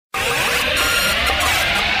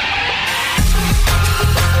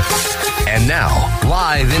And now,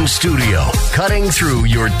 live in studio, cutting through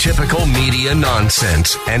your typical media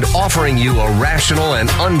nonsense and offering you a rational and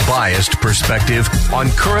unbiased perspective on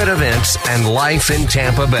current events and life in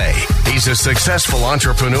Tampa Bay. He's a successful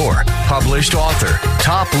entrepreneur, published author,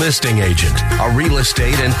 top listing agent, a real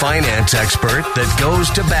estate and finance expert that goes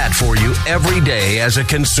to bat for you every day as a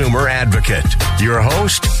consumer advocate. Your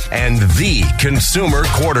host and the consumer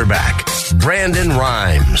quarterback, Brandon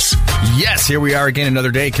Rhymes. Yes, here we are again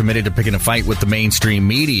another day, committed to picking a fight with the mainstream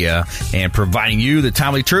media and providing you the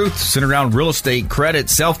timely truth centered around real estate,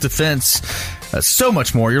 credit, self-defense, so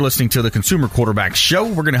much more. You're listening to the Consumer Quarterback Show.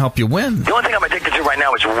 We're going to help you win. The only thing I'm addicted to right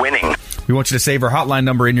now is winning. We want you to save our hotline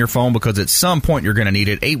number in your phone because at some point you're going to need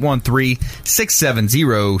it.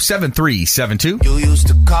 813-670-7372. You used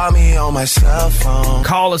to call me on my cell phone.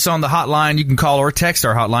 Call us on the hotline. You can call or text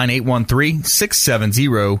our hotline,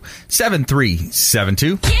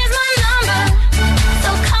 813-670-7372. Here's my number, so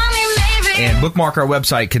call me maybe. And bookmark our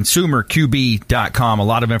website, consumerqb.com. A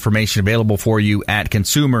lot of information available for you at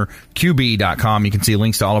consumerqb.com. You can see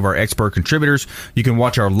links to all of our expert contributors. You can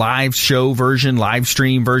watch our live show version, live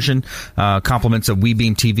stream version, compliments of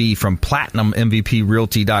WeBeam TV from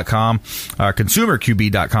PlatinumMVPRealty.com,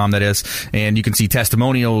 consumerqb.com, that is. And you can see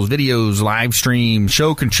testimonials, videos, live stream,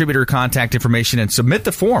 show contributor contact information, and submit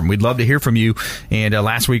the form. We'd love to hear from you. And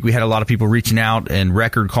last week we had a lot of people reaching out and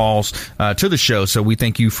record calls to the show, so we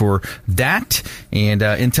thank you for that. And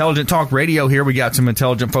Intelligent Talk Radio here. We got some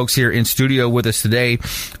intelligent folks here in studio with us today.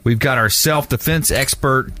 We've got our self-defense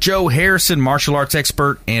expert, Joe Harrison, martial arts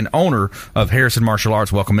expert and owner of Harrison Martial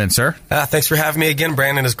Arts. Welcome in, sir. Thanks for having me again,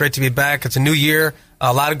 Brandon. It's great to be back. It's a new year.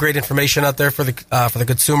 A lot of great information out there for the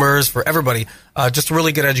consumers, for everybody. Just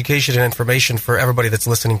really good education and information for everybody that's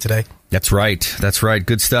listening today. That's right.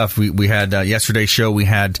 Good stuff. We had yesterday's show. We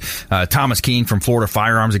had Thomas Keene from Florida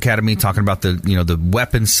Firearms Academy talking about the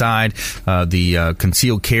weapons side, the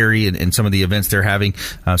concealed carry, and some of the events they're having.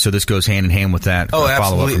 So this goes hand in hand with that. Follow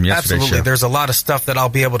up from yesterday's show. There's a lot of stuff that I'll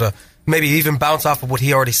be able to maybe even bounce off of what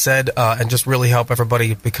he already said, and just really help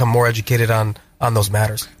everybody become more educated on those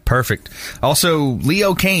matters. Perfect. Also,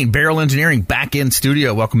 Leo Kane, Barrel Engineering, back in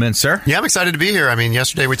studio. Welcome in, sir. Yeah, I'm excited to be here. I mean,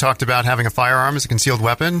 yesterday we talked about having a firearm as a concealed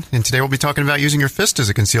weapon, and today we'll be talking about using your fist as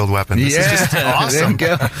a concealed weapon. This is just awesome.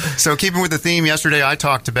 There you go. So keeping with the theme, yesterday I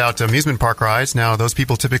talked about amusement park rides. Now, those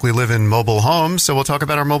people typically live in mobile homes, so we'll talk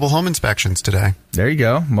about our mobile home inspections today. There you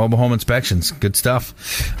go. Mobile home inspections. Good stuff.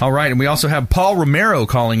 All right, and we also have Paul Romero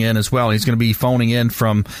calling in as well. He's going to be phoning in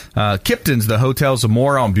from Kipton's, the Hotel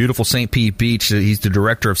Zamora on beautiful St. Pete Beach. He's the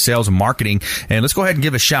director of sales and marketing. And let's go ahead and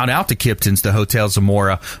give a shout out to Kipton's, the Hotel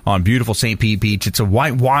Zamora on beautiful St. Pete Beach. It's a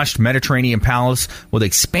whitewashed Mediterranean palace with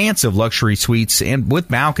expansive luxury suites and with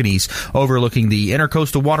balconies overlooking the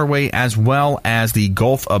Intercoastal Waterway as well as the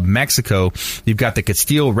Gulf of Mexico. You've got the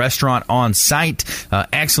Castile restaurant on site,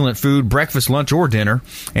 excellent food, breakfast, lunch, or dinner.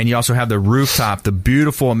 And you also have the rooftop, the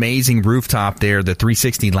beautiful, amazing rooftop there, the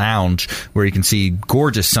 360 Lounge, where you can see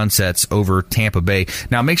gorgeous sunsets over Tampa Bay.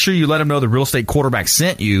 Now, make sure you let them know the Real Estate Quarterback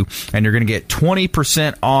sent you, and you're going to get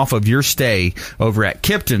 20% off of your stay over at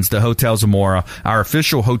Kipton's, the Hotel Zamora, our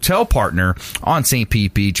official hotel partner on St.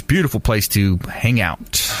 Pete Beach. Beautiful place to hang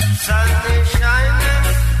out. Sun is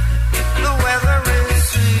shining, the weather is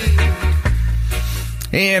sweet.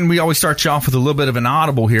 And we always start you off with a little bit of an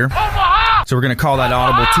audible here. So we're going to call that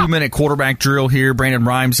audible 2-minute quarterback drill here. Brandon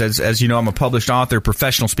Rhymes, as you know, I'm a published author,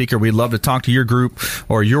 professional speaker. We'd love to talk to your group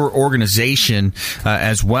or your organization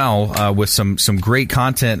as well with some great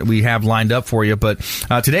content we have lined up for you. But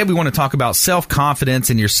today we want to talk about self-confidence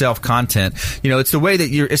and your self-content. You know, it's the way that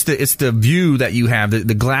it's the view that you have,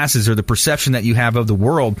 the glasses or the perception that you have of the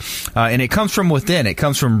world. And it comes from within. It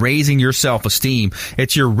comes from raising your self-esteem.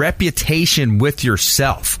 It's your reputation with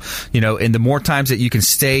yourself. You know, and the more times that you can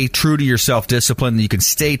stay true to yourself, self-discipline, you can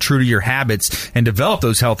stay true to your habits and develop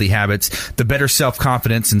those healthy habits, the better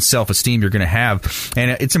self-confidence and self-esteem you're going to have.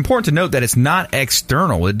 And it's important to note that it's not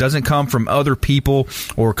external. It doesn't come from other people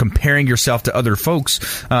or comparing yourself to other folks.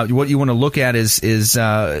 What you want to look at is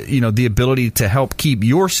the ability to help keep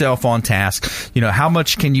yourself on task. You know, how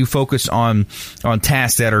much can you focus on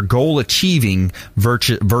tasks that are goal achieving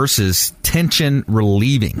versus tension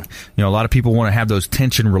relieving? You know, a lot of people want to have those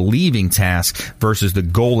tension relieving tasks versus the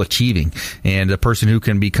goal achieving. And the person who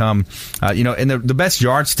can become, and the best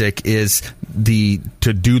yardstick is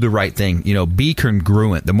to do the right thing. You know, be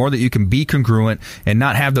congruent. The more that you can be congruent and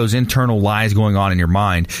not have those internal lies going on in your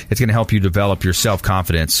mind, it's going to help you develop your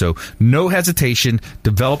self-confidence. So no hesitation,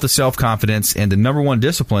 develop the self-confidence, and the number one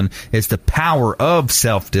discipline is the power of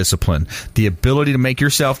self-discipline, the ability to make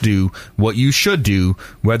yourself do what you should do,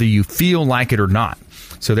 whether you feel like it or not.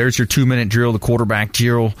 So there's your 2-minute drill, the quarterback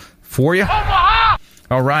drill. for you.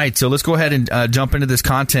 All right, so let's go ahead and jump into this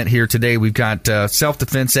content here today. We've got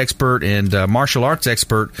self-defense expert and martial arts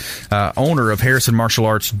expert, owner of Harrison Martial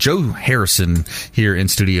Arts, Joe Harrison, here in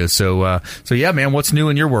studio. So yeah, man, what's new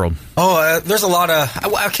in your world? There's a lot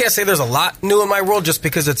of. I can't say there's a lot new in my world, just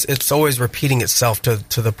because it's always repeating itself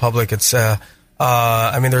to the public. It's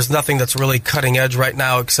I mean, there's nothing that's really cutting edge right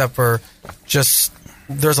now, except for just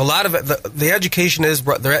there's a lot of it. The education is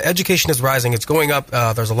rising. It's going up.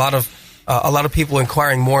 There's a lot of people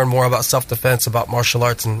inquiring more and more about self-defense, about martial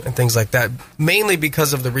arts and things like that, mainly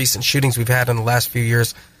because of the recent shootings we've had in the last few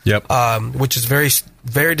years. Yep. Which is very,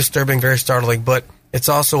 very disturbing, very startling, but it's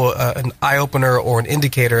also an eye-opener or an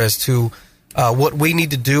indicator as to what we need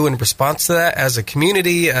to do in response to that as a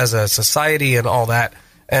community, as a society, and all that.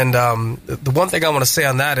 And the one thing I want to say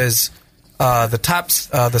on that is the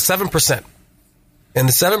 7%. And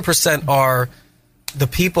the 7% are the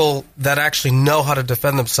people that actually know how to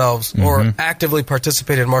defend themselves or actively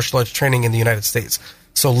participate in martial arts training in the United States.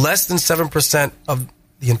 So less than 7% of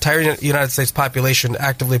the entire United States population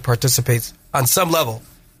actively participates on some level,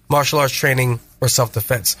 martial arts training or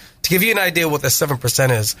self-defense. To give you an idea what the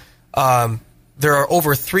 7% is, there are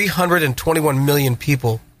over 321 million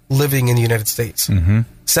people living in the United States.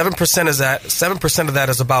 7% is that. 7% of that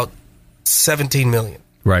is about 17 million.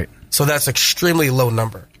 Right. So that's an extremely low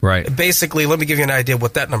number. Right. Basically, let me give you an idea of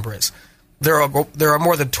what that number is. There are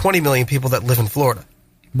more than 20 million people that live in Florida.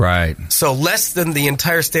 Right. So less than the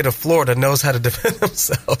entire state of Florida knows how to defend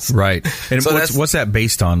themselves. Right. And So what's that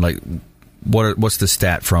based on? Like, what's the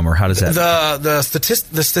stat from, or how does that? The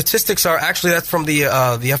statistics are actually that's from the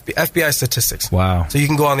FBI statistics. Wow. So you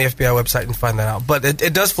can go on the FBI website and find that out. But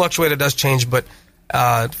it does fluctuate. It does change. But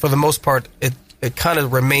for the most part, it kind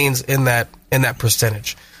of remains in that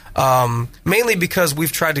percentage. Mainly because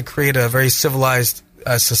we've tried to create a very civilized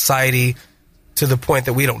society to the point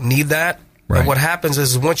that we don't need that. Right. And what happens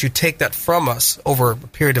is once you take that from us over a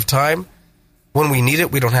period of time, when we need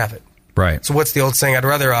it, we don't have it. Right. So what's the old saying? I'd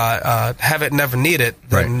rather have it and never need it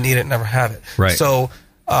than need it and never have it. Right. So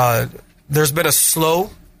there's been a slow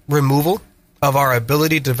removal of our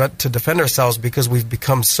ability to defend ourselves because we've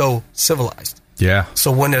become so civilized. Yeah.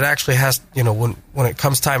 So when it actually has, when it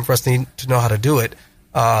comes time for us to know how to do it,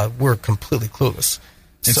 we're completely clueless.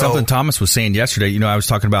 And something Thomas was saying yesterday, I was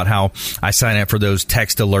talking about how I sign up for those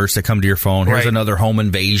text alerts that come to your phone. Here's another home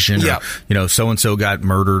invasion. Yeah. Or, so-and-so got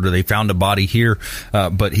murdered or they found a body here.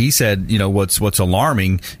 But he said, what's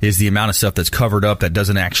alarming is the amount of stuff that's covered up that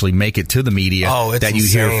doesn't actually make it to the media that you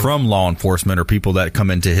hear from law enforcement or people that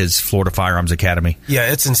come into his Florida Firearms Academy.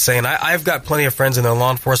 Yeah, it's insane. I've got plenty of friends in the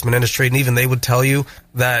law enforcement industry, and even they would tell you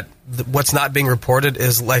that what's not being reported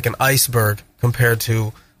is like an iceberg compared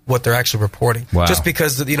to what they're actually reporting. Wow. Just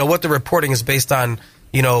because what they're reporting is based on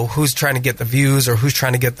who's trying to get the views or who's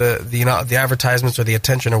trying to get the advertisements or the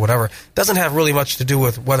attention or whatever. It doesn't have really much to do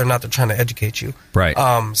with whether or not they're trying to educate you. Right.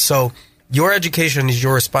 So your education is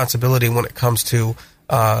your responsibility when it comes to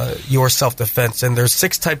your self-defense. And there's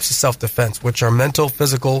 6 types of self-defense, which are mental,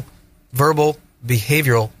 physical, verbal,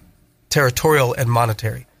 behavioral, territorial, and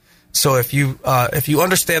monetary. So if you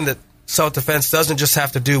understand that self-defense doesn't just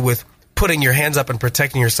have to do with putting your hands up and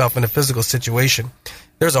protecting yourself in a physical situation,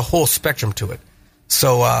 there's a whole spectrum to it.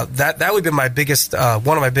 So that would be my biggest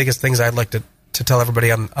one of my biggest things I'd like to tell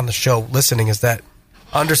everybody on the show listening is that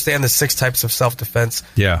understand the 6 types of self-defense.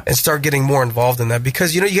 Yeah. And start getting more involved in that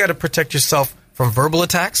because you got to protect yourself from verbal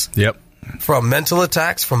attacks. Yep. From mental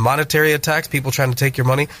attacks, from monetary attacks, people trying to take your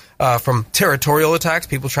money, from territorial attacks,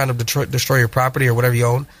 people trying to destroy your property or whatever you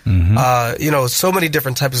own. So many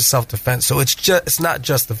different types of self-defense. So it's not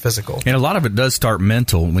just the physical. And a lot of it does start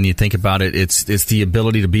mental when you think about it. It's the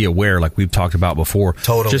ability to be aware, like we've talked about before.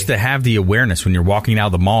 Totally. Just to have the awareness when you're walking out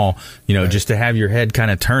of the mall, just to have your head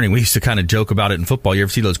kind of turning. We used to kind of joke about it in football. You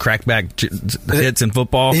ever see those crackback hits in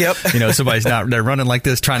football? Yep. Somebody's they're running like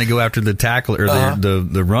this trying to go after the tackle or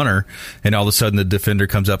the runner, and all of a sudden the defender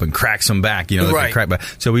comes up and cracks them back. Right.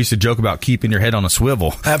 Crackback. So we used to joke about keeping your head on a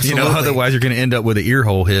swivel. Absolutely. Otherwise you're going to end up with an ear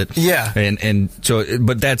hole hit. Yeah. And so,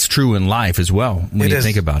 but that's true in life as well when you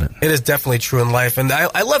think about it. It is definitely true in life. And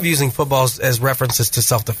I love using football as references to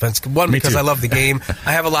self-defense. One, because I love the game.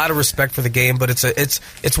 I have a lot of respect for the game, but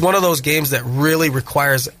it's one of those games that really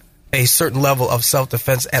requires a certain level of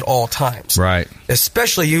self-defense at all times. Right.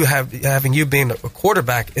 Especially having you being a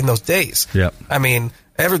quarterback in those days. Yep. I mean,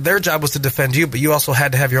 their job was to defend you, but you also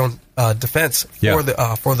had to have your own defense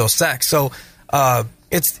for those sacks. So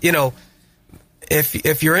it's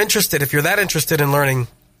if you're that interested in learning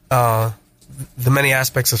the many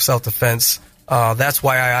aspects of self-defense, that's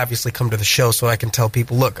why I obviously come to the show so I can tell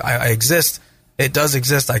people, look, I exist. It does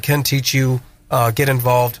exist. I can teach you. Get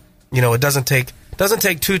involved. it doesn't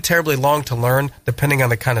take too terribly long to learn, depending on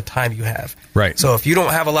the kind of time you have. Right. So if you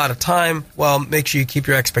don't have a lot of time, well, make sure you keep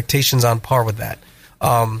your expectations on par with that.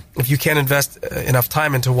 If you can't invest enough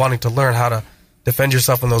time into wanting to learn how to defend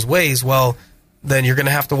yourself in those ways, well, then you're going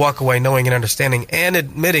to have to walk away knowing and understanding and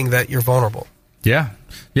admitting that you're vulnerable. Yeah.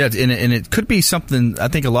 Yeah, and it could be something. I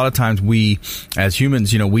think a lot of times we, as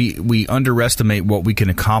humans, we underestimate what we can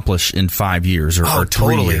accomplish in 5 years or 3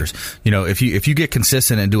 totally. years. If you get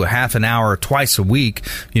consistent and do a half an hour twice a week,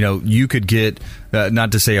 you could get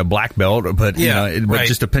not to say a black belt, but but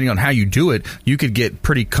just depending on how you do it, you could get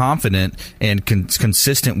pretty confident and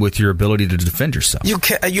consistent with your ability to defend yourself.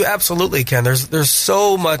 You absolutely can. There's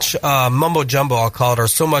so much mumbo jumbo, I'll call it, or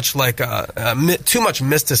so much too much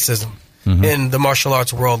mysticism. Mm-hmm. In the martial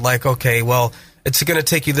arts world, like, okay, well, it's going to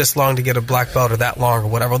take you this long to get a black belt or that long or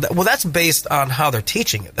whatever. Well, that's based on how they're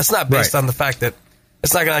teaching it. That's not based on the fact that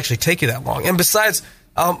it's not going to actually take you that long. And besides,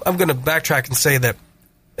 I'm going to backtrack and say that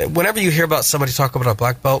whenever you hear about somebody talk about a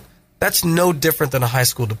black belt, that's no different than a high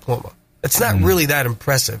school diploma. It's not really that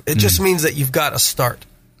impressive. It just means that you've got a start.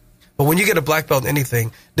 But when you get a black belt in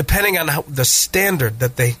anything, depending on the standard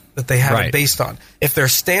that they have it based on, if their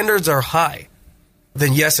standards are high,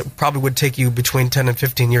 then yes, it probably would take you between 10 and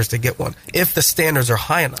 15 years to get one, if the standards are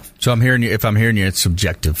high enough. So if I'm hearing you, it's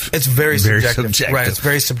subjective. It's very subjective. Right, it's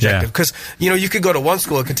very subjective. Because, you could go to one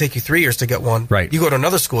school, it could take you 3 years to get one. Right. You go to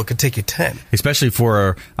another school, it could take you 10. Especially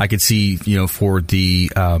I could see, for the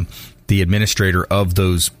administrator of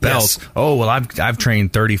those belts. Yes. Oh, well, I've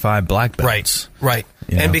trained 35 black belts. Right.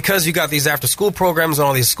 And because you got these after-school programs and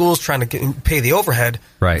all these schools trying to pay the overhead,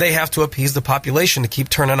 they have to appease the population to keep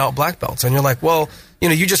turning out black belts. And you're like, well,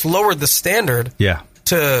 you just lowered the standard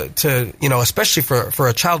to especially for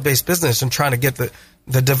a child-based business and trying to get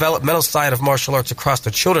the developmental side of martial arts across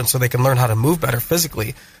to children so they can learn how to move better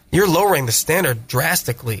physically. You're lowering the standard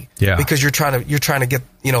drastically because you're trying to get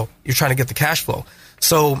the cash flow.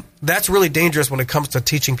 So that's really dangerous when it comes to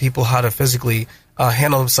teaching people how to physically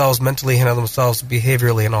handle themselves, mentally handle themselves,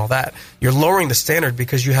 behaviorally, and all that. You're lowering the standard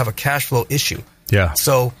because you have a cash flow issue. Yeah.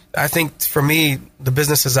 So I think for me, the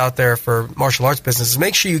businesses out there for martial arts businesses,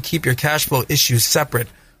 make sure you keep your cash flow issues separate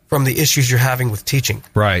from the issues you're having with teaching.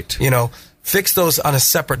 Right. Fix those on a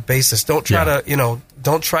separate basis. Don't try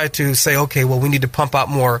don't try to say, okay, well, we need to pump out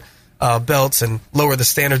more belts and lower the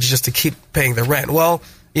standards just to keep paying the rent. Well,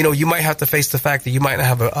 you might have to face the fact that you might not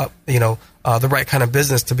have the right kind of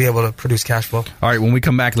business to be able to produce cash flow. All right, when we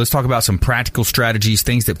come back, let's talk about some practical strategies,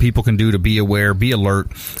 things that people can do to be aware, be alert,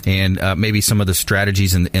 and maybe some of the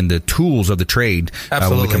strategies and the tools of the trade.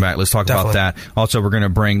 Absolutely. When we come back, let's talk about that. Also, we're going to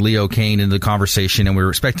bring Leo Kane into the conversation, and we're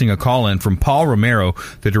expecting a call-in from Paul Romero,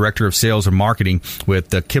 the Director of Sales and Marketing with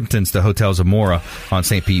the Kimptons, the Hotel Zamora on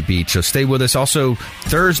St. Pete Beach. So stay with us. Also,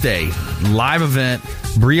 Thursday, live event,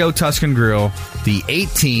 Brio Tuscan Grill, the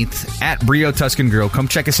 18th at Brio Tuscan Grill. Come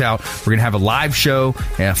check us out. We're going to have a live show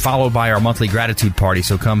followed by our monthly gratitude party.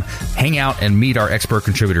 So come hang out and meet our expert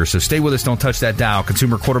contributors. So stay with us. Don't touch that dial.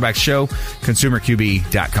 Consumer Quarterback Show,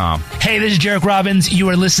 ConsumerQB.com. Hey, this is Jarek Robbins. You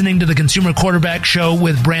are listening to the Consumer Quarterback Show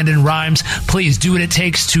with Brandon Rhymes. Please do what it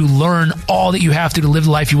takes to learn all that you have to live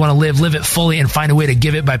the life you want to live it fully, and find a way to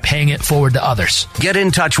give it by paying it forward to others. Get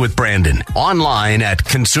in touch with Brandon online at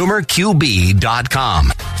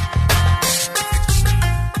ConsumerQB.com.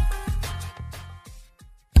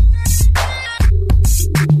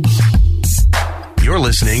 You're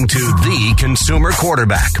listening to the Consumer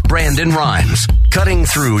Quarterback, Brandon Rhymes, cutting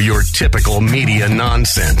through your typical media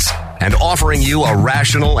nonsense and offering you a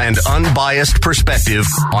rational and unbiased perspective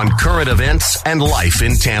on current events and life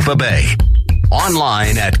in Tampa Bay.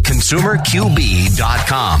 Online at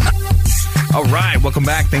ConsumerQB.com. All right, welcome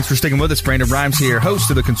back. Thanks for sticking with us. Brandon Rhymes here, host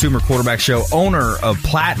of the Consumer Quarterback Show, owner of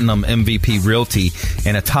Platinum MVP Realty,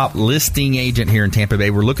 and a top listing agent here in Tampa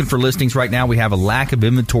Bay. We're looking for listings right now. We have a lack of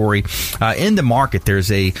inventory in the market.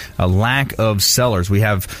 There's a lack of sellers. We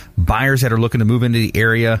have buyers that are looking to move into the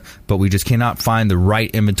area, but we just cannot find the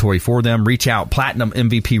right inventory for them. Reach out,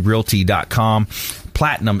 PlatinumMVPRealty.com.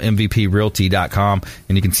 PlatinumMVPRealty.com,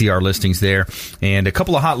 and you can see our listings there. And a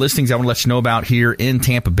couple of hot listings I want to let you know about here in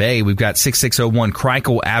Tampa Bay. We've got 6601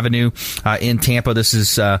 Crikel Avenue in Tampa. This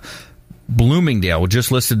is Bloomingdale. We just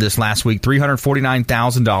listed this last week,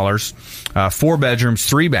 $349,000, 4 bedrooms,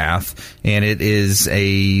 3 bath, and it is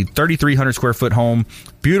a 3,300 square foot home,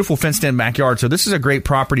 beautiful fenced-in backyard. So this is a great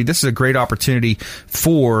property. This is a great opportunity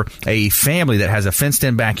for a family that has a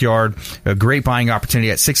fenced-in backyard, a great buying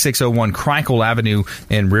opportunity at 6601 Crinkle Avenue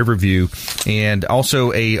in Riverview. And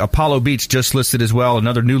also a Apollo Beach just listed as well.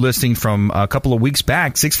 Another new listing from a couple of weeks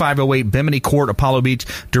back, 6508 Bimini Court, Apollo Beach.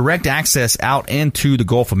 Direct access out into the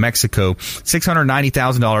Gulf of Mexico.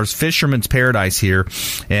 $690,000, Fisherman's Paradise here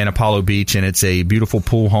in Apollo Beach. And it's a beautiful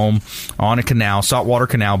pool home on a canal, saltwater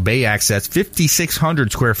canal, bay access,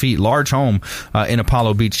 5,600 square feet, large home in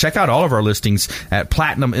Apollo Beach. Check out all of our listings at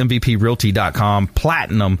PlatinumMVPRealty.com,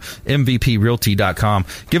 PlatinumMVPRealty.com.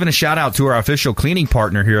 Giving a shout out to our official cleaning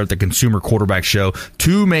partner here at the Consumer Quarterback Show,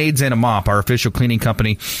 Two Maids and a Mop. Our official cleaning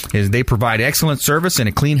company they provide excellent service, and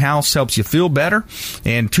a clean house helps you feel better.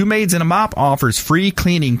 And Two Maids and a Mop offers free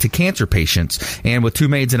cleaning to cancer patients. And with Two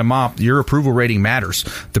Maids and a Mop, your approval rating matters.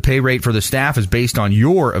 The pay rate for the staff is based on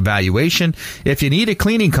your evaluation. If you need a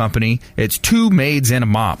cleaning company, it's Two Maids and a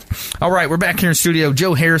Mop. All right, we're back here in studio.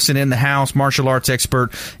 Joe Harrison in the house, martial arts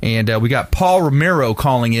expert, and we got Paul Romero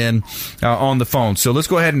calling in on the phone. So let's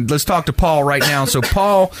go ahead and let's talk to Paul right now. So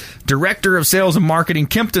Paul, Director of Sales and Marketing,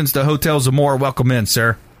 Kimpton's the Hotel Zamora. Welcome in,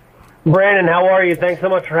 sir. Brandon, how are you? Thanks so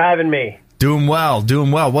much for having me. Doing well,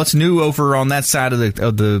 doing well. What's new over on that side of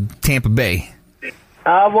the Tampa Bay?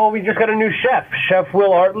 Well, we just got a new chef, Chef Will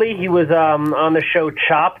Artley. He was on the show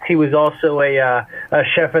Chopped. He was also a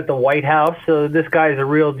chef at the White House. So this guy's a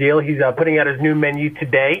real deal. He's putting out his new menu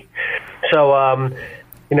today. So,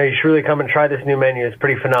 you should really come and try this new menu. It's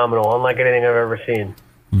pretty phenomenal, unlike anything I've ever seen.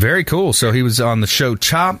 Very cool. So he was on the show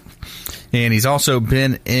Chopped, and he's also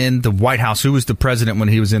been in the White House. Who was the president when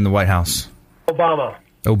he was in the White House? Obama.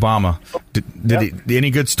 Did he, any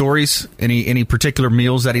good stories? Any particular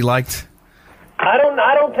meals that he liked? I don't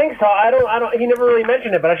think so. I don't. He never really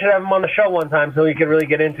mentioned it, but I should have him on the show one time so he could really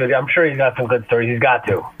get into it. I'm sure he's got some good stories. He's got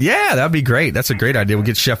to. Yeah, that'd be great. That's a great idea. We'll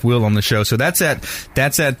get Chef Will on the show. So that's at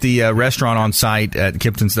the restaurant on site at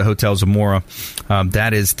Kimpton's, the Hotel Zamora.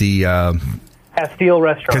 That is the Castile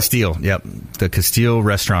restaurant. Castile, yep, the Castile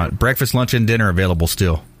restaurant. Breakfast, lunch, and dinner available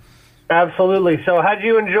still. Absolutely. So how'd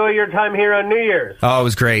you enjoy your time here on New Year's? Oh, it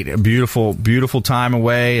was great. A beautiful, beautiful time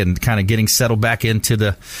away and kind of getting settled back into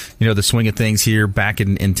the swing of things here back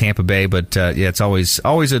in Tampa Bay. But, yeah, it's always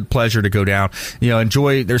a pleasure to go down,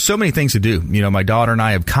 enjoy. There's so many things to do. My daughter and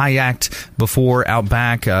I have kayaked before out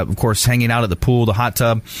back, of course, hanging out at the pool, the hot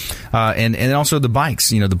tub, and also the bikes.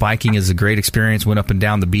 The biking is a great experience. Went up and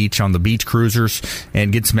down the beach on the beach cruisers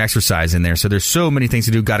and get some exercise in there. So there's so many things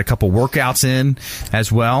to do. Got a couple workouts in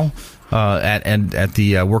as well. At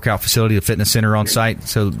the workout facility, the fitness center on site.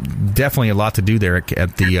 So definitely a lot to do there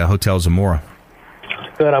at the Hotel Zamora.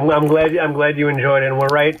 Good. I'm glad you enjoyed it. And we're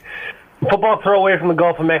right. Football throw away from the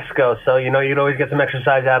Gulf of Mexico, so you'd always get some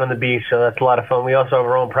exercise out on the beach. So that's a lot of fun. We also have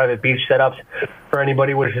our own private beach setups for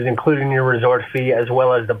anybody, which is included in your resort fee, as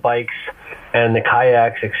well as the bikes and the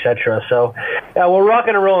kayaks, etc. So we're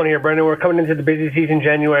rocking and rolling here, Brendan. We're coming into the busy season,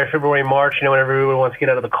 January, February, March. When everyone wants to get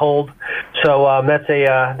out of the cold. So that's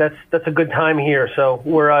a good time here. So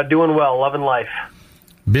we're doing well, loving life.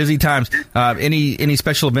 Busy times. Any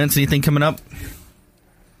special events? Anything coming up?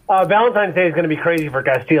 Valentine's Day is going to be crazy for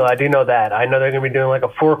Castile. I do know that. I know they're going to be doing like a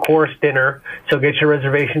 4-course dinner, so get your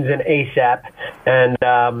reservations in ASAP.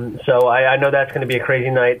 And so I know that's going to be a crazy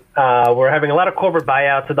night. We're having a lot of corporate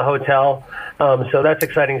buyouts at the hotel, so that's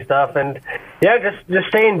exciting stuff. And yeah, just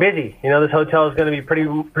staying busy. This hotel is going to be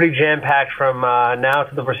pretty jam-packed from now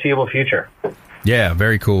to the foreseeable future. Yeah,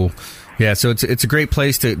 very cool. Yeah, so it's a great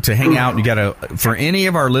place to hang out. For any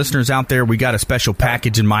of our listeners out there, we got a special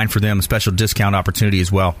package in mind for them, a special discount opportunity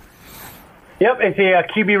as well. Yep, it's a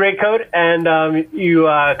QB rate code, and you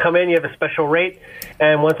come in, you have a special rate,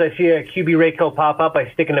 and once I see a QB rate code pop up,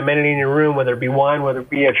 I stick an amenity in your room, whether it be wine, whether it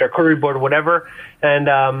be a charcuterie board, whatever, and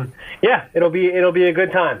yeah, it'll be a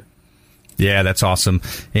good time. Yeah, that's awesome.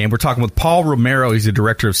 And we're talking with Paul Romero. He's the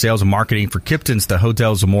Director of Sales and Marketing for Kimpton's, the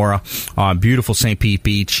Hotel Zamora on beautiful St. Pete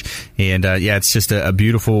Beach. And, yeah, it's just a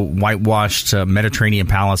beautiful whitewashed Mediterranean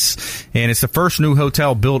palace. And it's the first new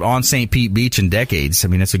hotel built on St. Pete Beach in decades. I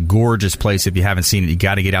mean, it's a gorgeous place. If you haven't seen it, you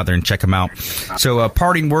got to get out there and check them out. So,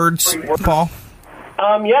 parting words, Paul?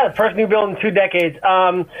 Yeah, first new build in 2 decades.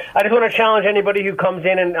 I just want to challenge anybody who comes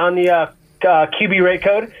in and on the QB rate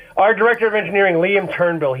code. Our Director of Engineering, Liam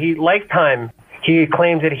Turnbull, he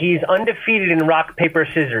claims that he's undefeated in rock, paper,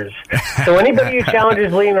 scissors. So anybody who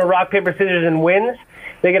challenges Liam in rock, paper, scissors and wins,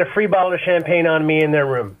 they get a free bottle of champagne on me in their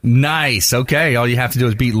room. Nice. Okay. All you have to do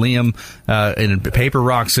is beat Liam in paper,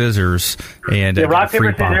 rock, scissors. And rock,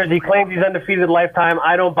 paper, scissors. He claims he's undefeated lifetime.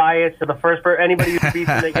 I don't buy it. So the first anybody who beats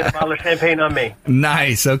him, they get a bottle of champagne on me.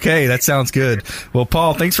 Nice. Okay. That sounds good. Well,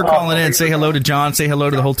 Paul, thanks for calling in. Say hello to John. Say hello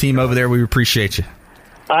to the whole team over there. We appreciate you.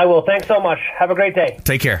 I will. Thanks so much. Have a great day.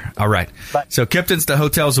 Take care. All right. Bye. So Kipton's the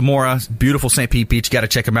Hotel Zamora, beautiful St. Pete Beach. Got to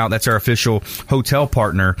check them out. That's our official hotel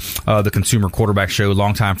partner, the Consumer Quarterback Show,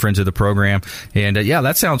 longtime friends of the program. And yeah,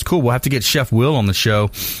 that sounds cool. We'll have to get Chef Will on the show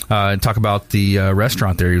and talk about the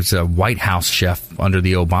restaurant there. He was a White House chef under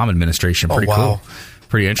the Obama administration. Pretty cool.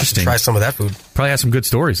 Pretty interesting. Try some of that food. Probably has some good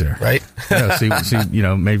stories there. Right? Yeah, see,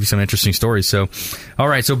 maybe some interesting stories. So, all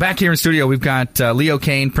right. So back here in studio, we've got Leo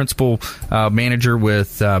Kane, principal manager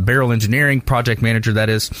with Barrel Engineering, project manager, that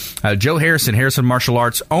is. Joe Harrison, Harrison Martial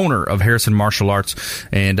Arts, owner of Harrison Martial Arts,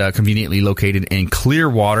 and conveniently located in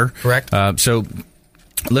Clearwater. Correct. So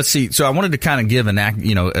let's see. So I wanted to kind of give an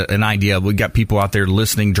idea. We got people out there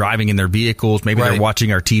listening, driving in their vehicles. Maybe they're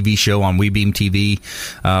watching our TV show on WeBeam TV.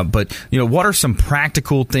 But what are some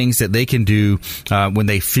practical things that they can do when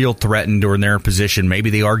they feel threatened or in their position?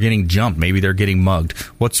 Maybe they are getting jumped. Maybe they're getting mugged.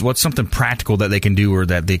 What's something practical that they can do, or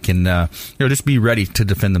that they can just be ready to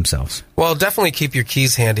defend themselves? Well, definitely keep your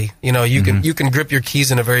keys handy. You can grip your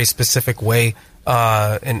keys in a very specific way.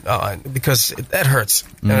 Because that hurts.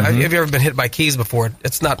 Have you ever been hit by keys before?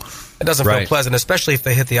 It doesn't feel pleasant, especially if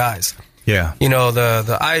they hit the eyes. Yeah.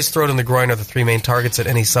 The eyes, throat, and the groin are the three main targets at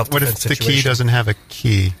any self-defense situation. What if the key doesn't have a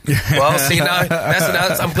key? Well, see,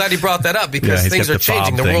 I'm glad you brought that up, because things are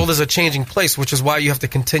changing. The world is a changing place, which is why you have to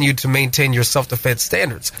continue to maintain your self-defense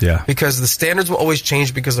standards. Yeah. Because the standards will always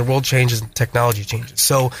change, because the world changes and technology changes.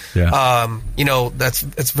 So,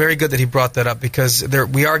 it's very good that he brought that up, because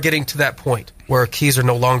we are getting to that point where keys are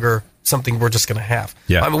no longer something we're just going to have.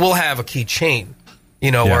 Yeah. I mean, we'll have a key chain,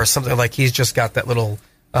 or something like he's just got that little...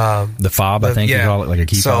 the fob, I think you call it, like a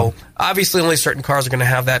key fob. So obviously only certain cars are going to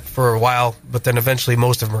have that for a while, but then eventually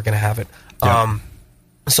most of them are going to have it. Yeah.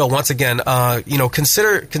 So once again,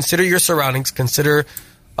 consider your surroundings, consider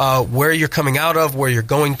where you're coming out of, where you're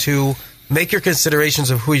going to, make your considerations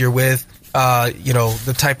of who you're with,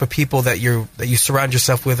 the type of people that you surround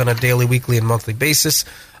yourself with on a daily, weekly, and monthly basis.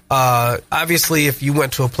 Obviously, if you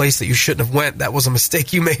went to a place that you shouldn't have went, that was a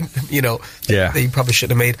mistake you made, that you probably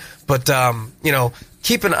shouldn't have made. But,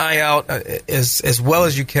 keep an eye out as well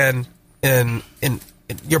as you can in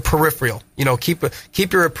your peripheral.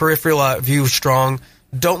 Keep your peripheral view strong.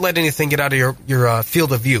 Don't let anything get out of your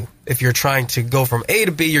field of view. If you're trying to go from A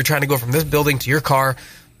to B, you're trying to go from this building to your car.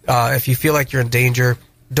 If you feel like you're in danger,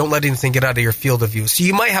 don't let anything get out of your field of view. So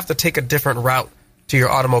you might have to take a different route to your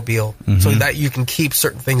automobile so that you can keep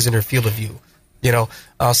certain things in your field of view. So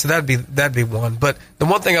that'd be one. But the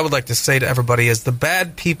one thing I would like to say to everybody is the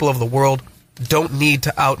bad people of the world don't need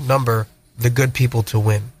to outnumber the good people to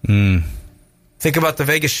win. Think about the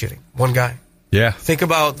Vegas shooting, one guy. Yeah. Think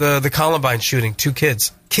about the Columbine shooting, 2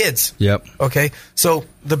 kids. Yep. Okay. So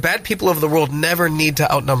the bad people of the world never need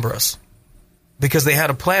to outnumber us, because they had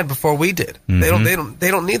a plan before we did. They don't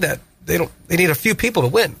need that. They need a few people to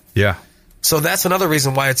win. Yeah. So that's another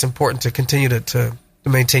reason why it's important to continue to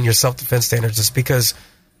maintain your self-defense standards, is because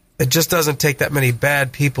it just doesn't take that many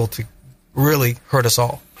bad people to really hurt us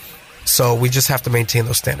all. So we just have to maintain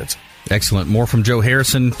those standards. Excellent. More from Joe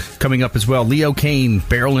Harrison coming up as well. Leo Kane,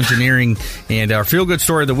 Barrel Engineering. And our feel-good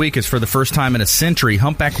story of the week is, for the first time in a century,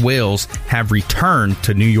 humpback whales have returned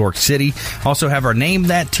to New York City. Also have our Name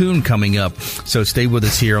That Tune coming up. So stay with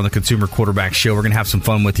us here on the Consumer Quarterback Show. We're going to have some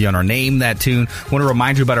fun with you on our Name That Tune. I want to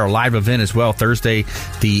remind you about our live event as well, Thursday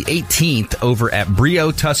the 18th over at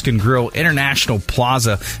Brio Tuscan Grill International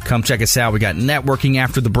Plaza. Come check us out. We got networking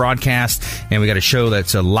after the broadcast, and we got a show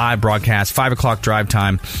that's a live broadcast, 5 o'clock drive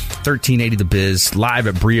time, 1380 The Biz, live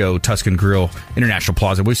at Brio Tuscan Grill International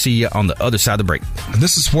Plaza. We'll see you on the other side of the break.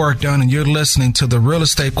 This is Warwick Dunn, and you're listening to the Real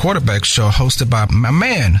Estate Quarterback Show, hosted by my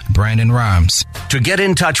man, Brandon Rhymes. To get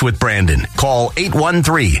in touch with Brandon, call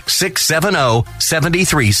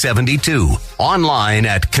 813-670-7372. Online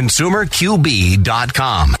at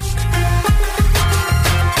consumerqb.com.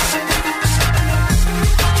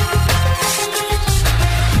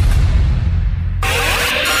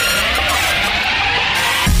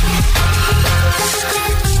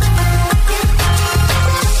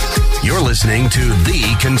 You're listening to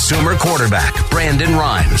The Consumer Quarterback, Brandon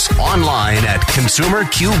Rhymes, online at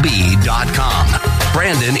consumerqb.com.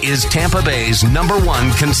 Brandon is Tampa Bay's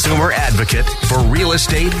 #1 consumer advocate for real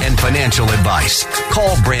estate and financial advice.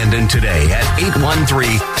 Call Brandon today at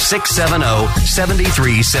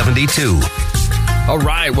 813-670-7372. All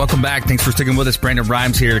right, welcome back. Thanks for sticking with us. Brandon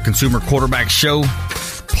Rhymes here, the Consumer Quarterback Show.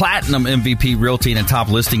 Platinum MVP Realty and a top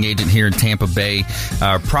listing agent here in Tampa Bay.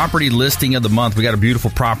 Property listing of the month. We got a beautiful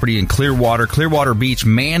property in Clearwater Beach,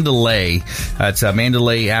 Mandalay. It's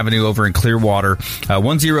Mandalay Avenue over in Clearwater.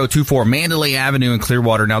 1024 Mandalay Avenue in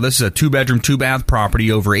Clearwater. Now, this is a 2-bedroom, 2-bath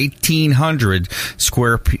property over 1,800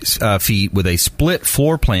 square feet with a split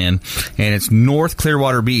floor plan, and it's North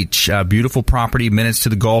Clearwater Beach. Beautiful property, minutes to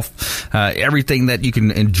the Gulf. Everything that you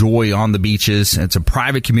can enjoy on the beaches. It's a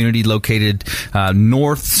private community located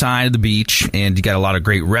north side of the beach, and you got a lot of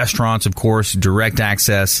great restaurants, of course, direct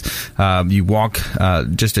access. You walk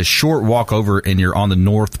just a short walk over, and you're on the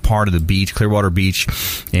north part of the beach, Clearwater Beach,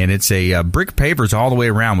 and it's a brick pavers all the way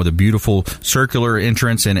around with a beautiful circular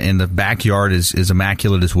entrance, and the backyard is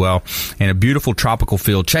immaculate as well, and a beautiful tropical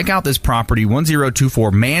field. Check out this property,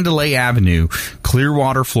 1024 Mandalay Avenue,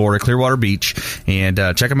 Clearwater, Florida, Clearwater Beach, and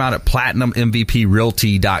check them out at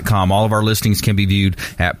PlatinumMVPRealty.com. All of our listings can be viewed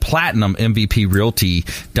at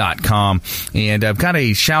PlatinumMVPRealty.com. And I've got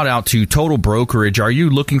a shout out to Total Brokerage. Are you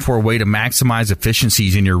looking for a way to maximize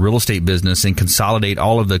efficiencies in your real estate business and consolidate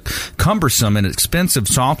all of the cumbersome and expensive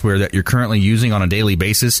software that you're currently using on a daily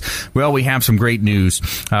basis? Well, we have some great news.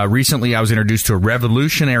 Recently, I was introduced to a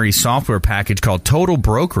revolutionary software package called Total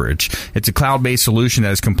Brokerage. It's a cloud-based solution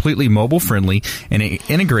that is completely mobile-friendly, and it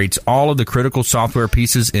integrates all of the critical software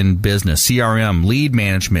pieces in business: CRM, lead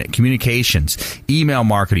management, communications, email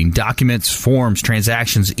marketing, documents, forms,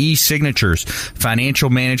 transactions, e-signatures, financial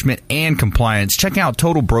management, and compliance. Check out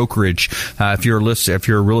Total Brokerage. If you're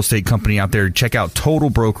a real estate company out there, check out Total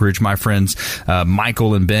Brokerage. My friends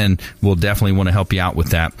Michael and Ben will definitely want to help you out with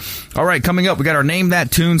that. All right, coming up, we got our Name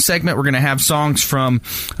That Tune segment. We're going to have songs from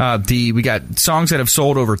we got songs that have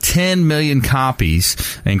sold over 10 million copies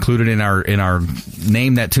included in our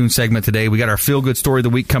Name That Tune segment today. We got our Feel Good Story of the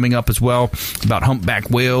Week coming up as well about humpback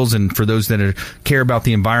whales, and for those that care about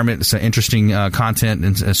the environment, it's an interesting content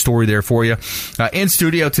and a story there for you. In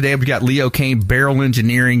studio today, we got Leo Kane, Beryl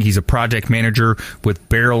Engineering. He's a project manager with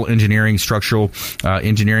Beryl Engineering, structural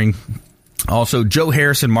engineering. Also, Joe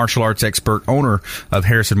Harrison, martial arts expert, owner of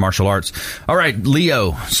Harrison Martial Arts. All right,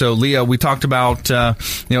 Leo. So, Leo, we talked about,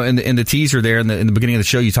 in the teaser there, in the beginning of the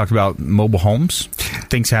show, you talked about mobile homes,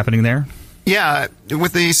 things happening there. Yeah,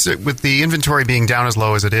 with the inventory being down as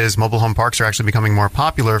low as it is, mobile home parks are actually becoming more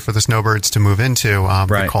popular for the snowbirds to move into.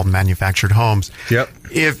 They're called manufactured homes. Yep.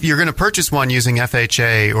 If you're going to purchase one using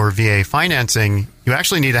FHA or VA financing, you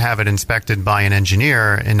actually need to have it inspected by an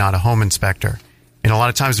engineer and not a home inspector. And a lot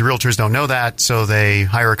of times the realtors don't know that, so they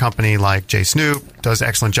hire a company like J. Snoop, does an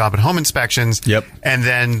excellent job at home inspections. Yep. And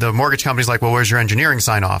then the mortgage company's like, well, where's your engineering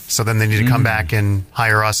sign-off? So then they need to come back and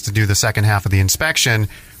hire us to do the second half of the inspection,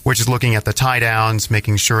 which is looking at the tie-downs,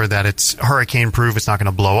 making sure that it's hurricane-proof, it's not going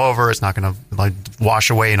to blow over, it's not going to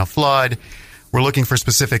wash away in a flood. We're looking for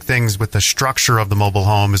specific things with the structure of the mobile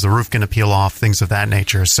home. Is the roof going to peel off? Things of that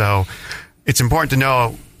nature. So it's important to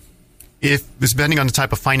know, if depending on the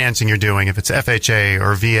type of financing you're doing, if it's FHA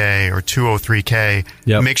or VA or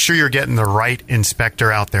 203K, make sure you're getting the right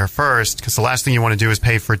inspector out there first, because the last thing you want to do is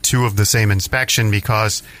pay for two of the same inspection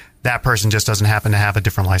because that person just doesn't happen to have a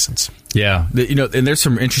different license. Yeah. And there's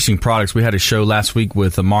some interesting products. We had a show last week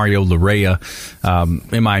with Mario Larrea,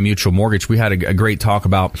 MI Mutual Mortgage. We had a great talk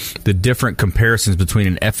about the different comparisons between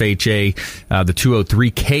an FHA, the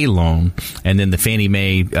 203K loan, and then the Fannie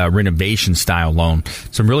Mae renovation style loan.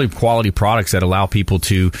 Some really quality products that allow people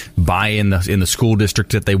to buy in the school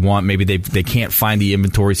district that they want. Maybe they can't find the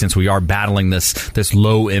inventory, since we are battling this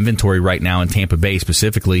low inventory right now in Tampa Bay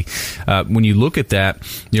specifically. When you look at that,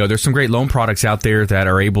 there's some great loan products out there that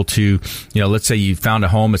are able to, let's say you found a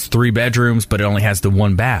home, it's 3 bedrooms, but it only has the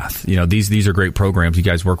 1 bath. These are great programs. You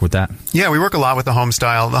guys work with that? Yeah, we work a lot with the home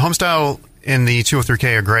style. The home style in the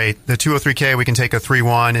 203K are great. The 203K, we can take a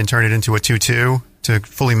 3-1 and turn it into a 2-2 to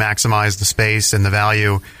fully maximize the space and the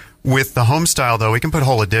value. With the home style, though, we can put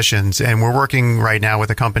whole additions, and we're working right now with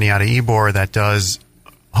a company out of Ybor that does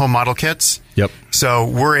home model kits. Yep. So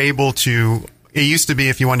we're able to... It used to be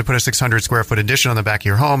if you wanted to put a 600 square foot addition on the back of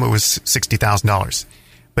your home, it was $60,000.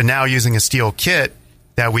 But now using a steel kit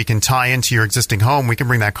that we can tie into your existing home, we can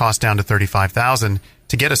bring that cost down to $35,000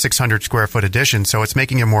 to get a 600 square foot addition. So it's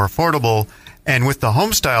making it more affordable. And with the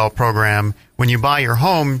home style program, when you buy your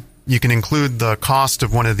home, you can include the cost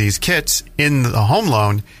of one of these kits in the home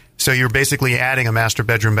loan. So you're basically adding a master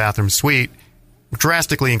bedroom, bathroom suite,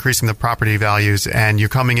 drastically increasing the property values, and you're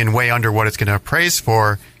coming in way under what it's going to appraise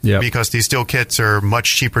for, because these steel kits are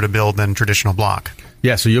much cheaper to build than traditional block.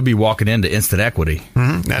 Yeah, so you'll be walking into instant equity.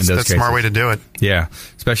 Mm-hmm. That's a smart way to do it. Yeah,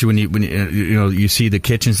 especially when you see the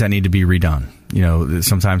kitchens that need to be redone.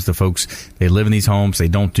 sometimes the folks, they live in these homes, they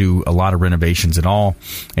don't do a lot of renovations at all,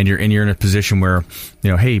 and you're in a position where,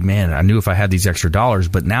 hey man, I knew if I had these extra dollars,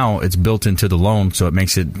 but now it's built into the loan, so it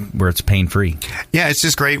makes it where it's pain free. Yeah, it's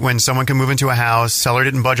just great when someone can move into a house, seller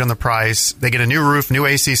didn't budge on the price, they get a new roof, new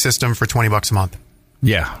AC system for $20 a month.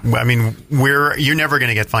 Yeah. I mean, you're never going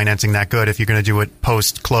to get financing that good if you're going to do it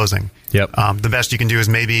post-closing. Yep. The best you can do is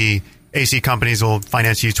maybe AC companies will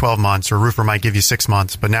finance you 12 months or roofer might give you 6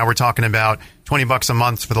 months. But now we're talking about $20 a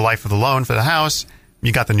month for the life of the loan for the house.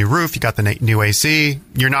 You got the new roof, you got the new AC.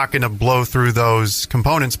 You're not going to blow through those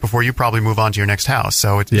components before you probably move on to your next house.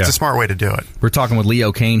 So it's a smart way to do it. We're talking with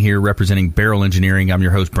Leo Kane here representing Beryl Engineering. I'm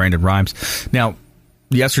your host, Brandon Rhymes. Now,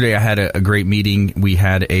 yesterday I had a great meeting. We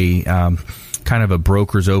had a kind of a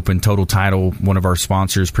Brokers Open Total Title, one of our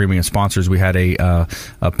sponsors, premium sponsors. We had a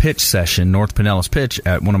pitch session, North Pinellas Pitch,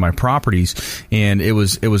 at one of my properties, and it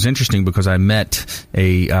was interesting because I met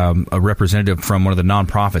a representative from one of the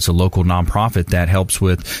nonprofits, a local nonprofit that helps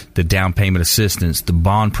with the down payment assistance, the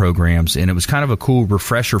bond programs, and it was kind of a cool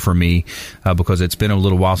refresher for me because it's been a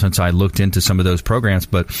little while since I looked into some of those programs.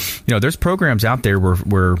 But there's programs out there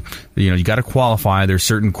where you got to qualify. There's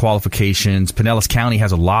certain qualifications. Pinellas County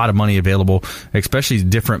has a lot of money available, especially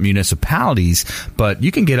different municipalities, but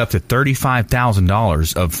you can get up to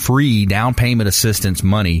 $35,000 of free down payment assistance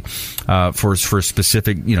money for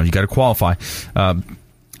specific, you got to qualify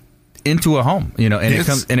into a home,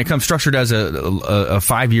 and it comes structured as a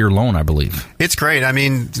 5-year loan, I believe. It's great. I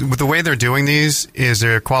mean, with the way they're doing these is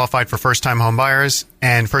they're qualified for first-time home buyers,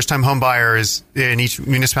 and first-time home buyers in each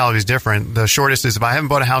municipality is different. The shortest is if I haven't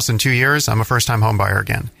bought a house in 2 years, I'm a first-time home buyer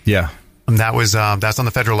again. Yeah. That's on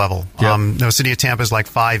the federal level. Yep. City of Tampa is like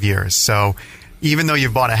 5 years. So even though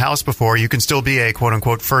you've bought a house before, you can still be a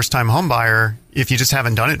quote-unquote first-time home buyer if you just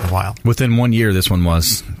haven't done it in a while. Within 1 year, this one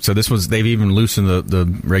was. So they've even loosened the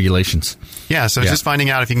regulations. Yeah, so just finding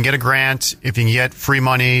out if you can get a grant, if you can get free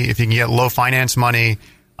money, if you can get low finance money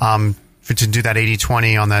to do that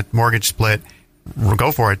 80-20 on that mortgage split,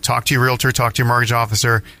 go for it. Talk to your realtor, talk to your mortgage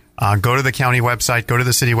officer. Go to the county website, go to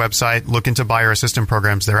the city website, look into buyer assistance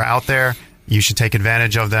programs. They're out there. You should take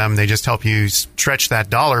advantage of them. They just help you stretch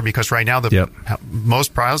that dollar because right now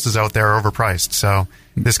most prices out there are overpriced. So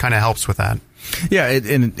this kind of helps with that. Yeah,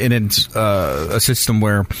 and it's a system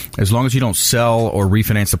where as long as you don't sell or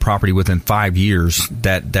refinance the property within 5 years,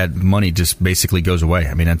 that money just basically goes away.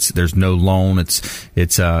 I mean, there's no loan.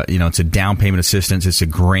 It's a down payment assistance. It's a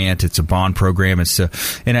grant. It's a bond program.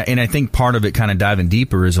 And I think part of it, kind of diving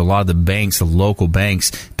deeper, is a lot of the banks, the local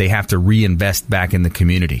banks, they have to reinvest back in the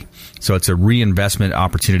community. So it's a reinvestment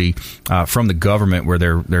opportunity from the government where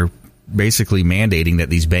they're basically mandating that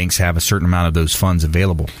these banks have a certain amount of those funds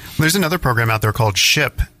available. There's another program out there called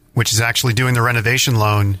SHIP, which is actually doing the renovation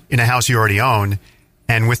loan in a house you already own.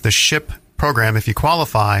 And with the SHIP program, if you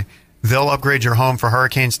qualify, they'll upgrade your home for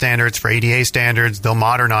hurricane standards, for ADA standards. They'll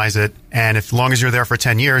modernize it. And as long as you're there for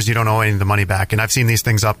 10 years, you don't owe any of the money back. And I've seen these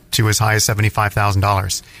things up to as high as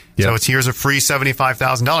 $75,000. Yep. So here's a free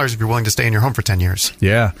 $75,000 if you're willing to stay in your home for 10 years.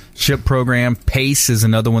 Yeah. SHIP program. PACE is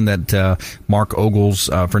another one that Mark Ogles,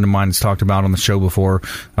 a friend of mine, has talked about on the show before.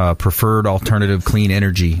 Preferred Alternative Clean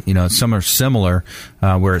Energy. Some are similar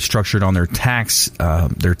where it's structured on their tax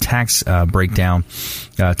breakdown,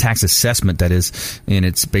 tax assessment, that is, and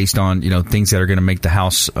it's based on things that are going to make the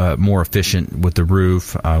house more efficient with the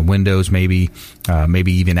roof, windows, maybe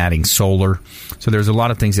even adding solar. So there's a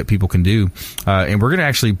lot of things that people can do, and we're going to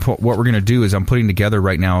actually what we're going to do is I'm putting together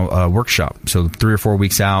right now a workshop. So 4 or 5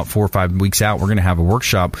 weeks out, we're going to have a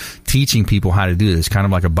workshop teaching people how to do this, kind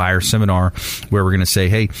of like a buyer seminar where we're going to say,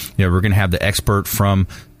 hey, we're going to have the expert from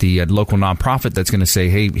the local nonprofit that's going to say,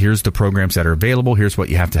 hey, here's the programs that are available. Here's what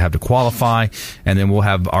you have to qualify. And then we'll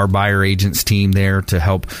have our buyer agents team there to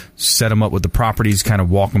help set them up with the properties, kind of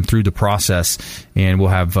walk them through the process. And we'll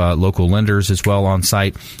have local lenders as well on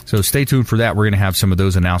site. So stay tuned for that. We're going to have some of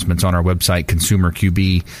those announcements on our website,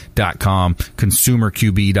 consumerqb.com,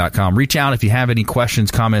 consumerqb.com. Reach out if you have any questions,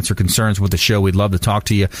 comments, or concerns with the show. We'd love to talk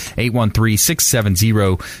to you.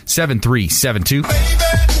 813-670-7372.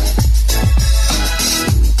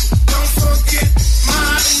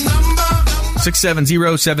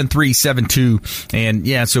 670-7372. And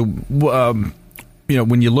yeah, so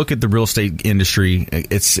when you look at the real estate industry,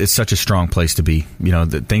 it's such a strong place to be.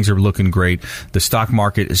 Things are looking great. The stock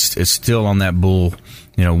market is still on that bull.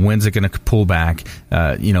 When's it going to pull back?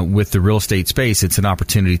 With the real estate space, it's an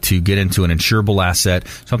opportunity to get into an insurable asset,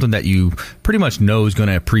 something that you pretty much know is going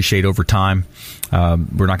to appreciate over time.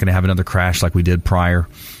 We're not going to have another crash like we did prior.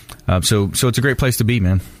 So it's a great place to be,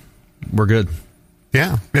 man. We're good.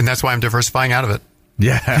 Yeah, and that's why I'm diversifying out of it.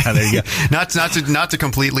 Yeah, there you go. not to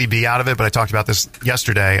completely be out of it, but I talked about this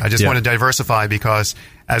yesterday. I just want to diversify because,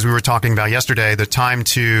 as we were talking about yesterday, the time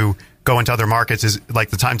to go into other markets is like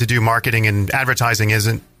the time to do marketing and advertising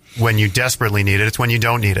isn't when you desperately need it. It's when you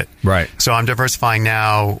don't need it. Right. So I'm diversifying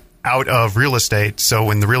now out of real estate. So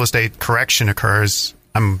when the real estate correction occurs,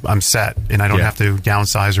 I'm set and I don't have to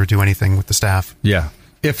downsize or do anything with the staff. Yeah.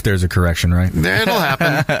 If there's a correction, right? It'll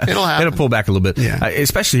happen. It'll pull back a little bit. Yeah.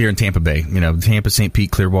 Especially here in Tampa Bay. Tampa, St.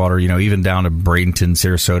 Pete, Clearwater, even down to Bradenton,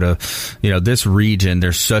 Sarasota. This region,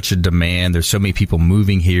 there's such a demand. There's so many people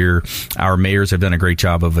moving here. Our mayors have done a great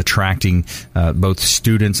job of attracting both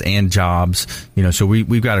students and jobs. So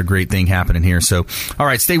we've got a great thing happening here. So, all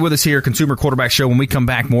right, stay with us here, Consumer Quarterback Show. When we come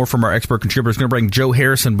back, more from our expert contributors. Going to bring Joe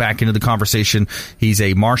Harrison back into the conversation. He's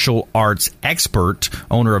a martial arts expert,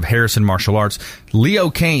 owner of Harrison Martial Arts.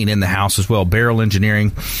 Leo Kane in the house as well, Barrel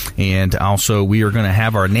Engineering. And also we are going to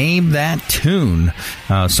have our Name That Tune,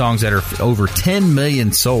 songs that are over 10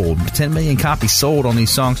 million sold, 10 million copies sold on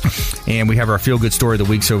these songs. And we have our Feel Good Story of the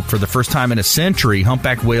Week. So for the first time in a century,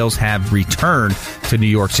 humpback whales have returned to New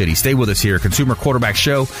York City. Stay with us here. Consumer Quarterback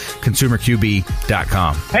Show,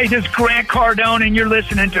 ConsumerQB.com. Hey, this is Grant Cardone, and you're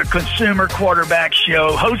listening to Consumer Quarterback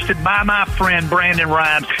Show, hosted by my friend Brandon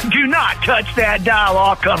Rhymes. Do not touch that dial.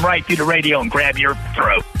 I'll come right through the radio and grab your throat.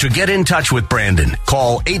 To get in touch with Brandon,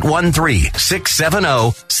 call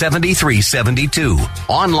 813-670-7372.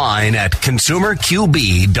 Online at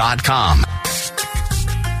ConsumerQB.com.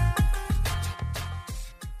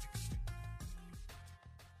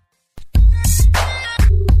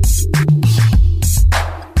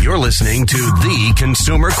 You're listening to the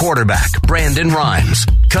Consumer Quarterback, Brandon Rhymes,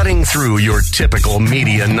 cutting through your typical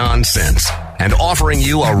media nonsense and offering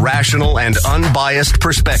you a rational and unbiased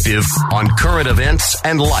perspective on current events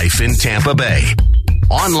and life in Tampa Bay.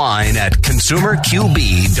 Online at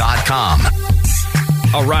ConsumerQB.com.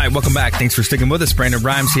 All right, welcome back. Thanks for sticking with us. Brandon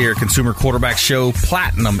Rhymes here, Consumer Quarterback Show,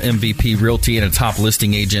 Platinum MVP Realty, and a top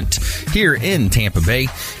listing agent here in Tampa Bay.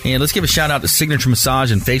 And let's give a shout out to Signature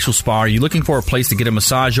Massage and Facial Spa. Are you looking for a place to get a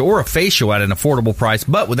massage or a facial at an affordable price,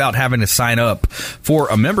 but without having to sign up for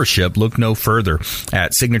a membership? Look no further.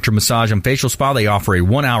 At Signature Massage and Facial Spa, they offer a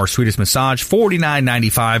 1-hour Swedish massage,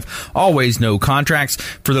 $49.95. Always no contracts.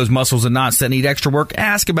 For those muscles and knots that need extra work,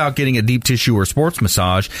 ask about getting a deep tissue or sports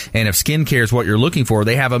massage. And if skincare is what you're looking for,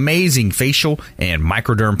 they have amazing facial and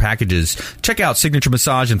microderm packages. Check out Signature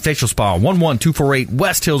Massage and Facial Spa, 11248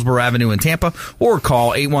 West Hillsborough Avenue in Tampa, or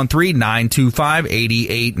call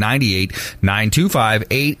 813-925-8898,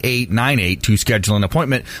 925-8898 to schedule an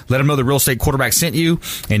appointment. Let them know the Real Estate Quarterback sent you,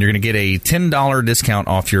 and you're going to get a $10 discount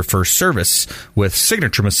off your first service with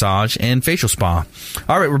Signature Massage and Facial Spa.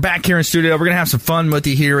 All right, we're back here in studio. We're going to have some fun with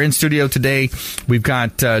you here in studio today. We've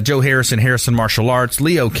got Joe Harrison, Harrison Martial Arts,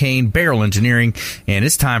 Leo Kane, Barrel Engineering, and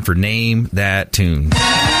it's time for Name That Tune.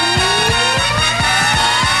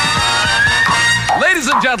 Ladies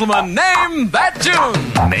and gentlemen, name that tune.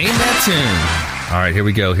 Name that tune. All right, here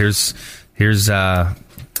we go. Here's a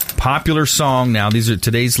popular song now. These are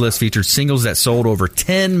today's list featured singles that sold over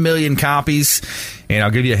 10 million copies. And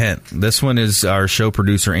I'll give you a hint. This one is our show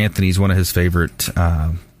producer, Anthony's one of his favorite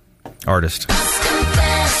artists.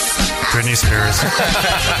 Britney Spears.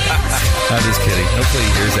 I'm just kidding. Hopefully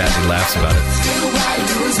he hears that and laughs about it.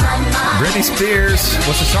 Britney Spears.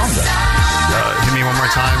 What's the song though? Hit Me One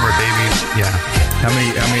More Time or Baby. Yeah. How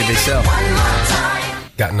many did they sell?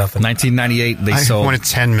 Got nothing. 1998, they sold. I wanted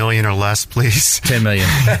 10 million or less, please. 10 million.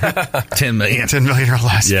 10 million. 10 million or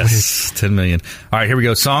less, yes, please. 10 million. All right, here we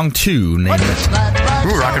go. Song 2. Name it.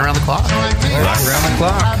 Ooh, Rockin' Around the Clock. Rockin' Around the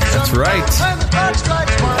Clock. That's right.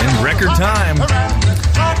 In record time.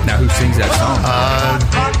 Now, who sings that song?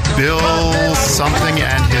 Bill something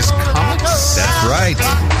and his Comets. That's right.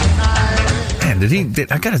 Man,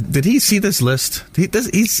 did he see this list? He's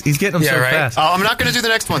getting them so fast. Oh, I'm not going to do the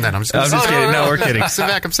next one then. I'm just kidding. No, we're kidding.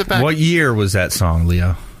 Sit back. What year was that song,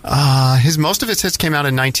 Leo? Most of his hits came out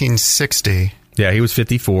in 1960. Yeah, he was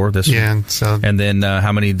 54. This one. So. And then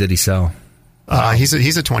how many did he sell? He's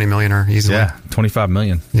a 20 millionaire easily. Yeah, 25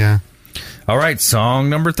 million. Yeah. All right, song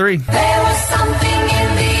number 3. There was something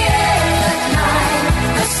in the air that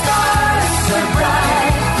night. The stars were bright.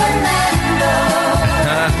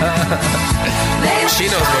 Fernando. She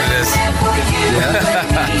knows what it is.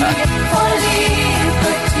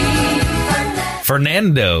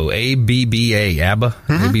 Fernando, ABBA, ABBA,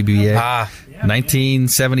 ABBA.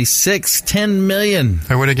 1976, 10 million.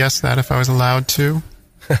 I would have guessed that if I was allowed to.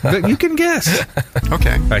 You can guess.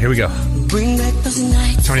 Okay. All right, here we go.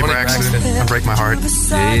 Tony Braxton, Break My Heart.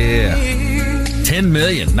 Yeah. 10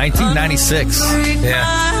 million, 1996. Yeah.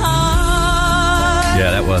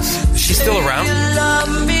 Yeah, that was. She's still around?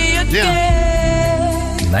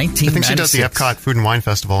 Yeah. 1996. I think she does the Epcot Food and Wine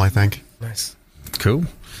Festival, I think. Nice. Cool.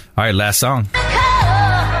 All right, last song.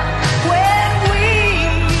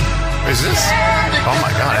 Is this? Oh my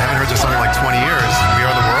God, I haven't heard this song in like 20 years. We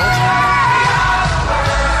Are the World?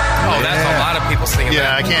 Oh, that's a lot of people singing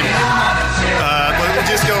Yeah, that. I can't. We'll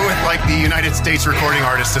just go with like the United States Recording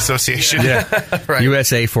Artists Association. Yeah. Right.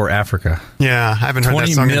 USA for Africa. Yeah, I haven't heard that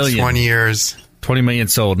 20 song million. in 20 years. 20 million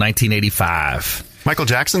sold, 1985. Michael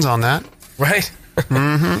Jackson's on that. Right?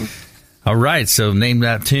 Mm-hmm. All right, so name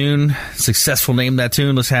that tune. Successful name that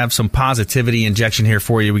tune. Let's have some positivity injection here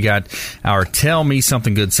for you. We got our Tell Me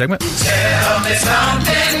Something Good segment. Tell me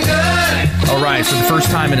something good. All right, for the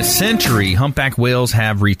first time in a century, humpback whales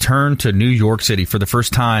have returned to New York City. For the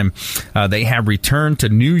first time, they have returned to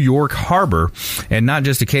New York Harbor, and not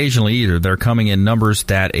just occasionally either. They're coming in numbers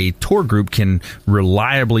that a tour group can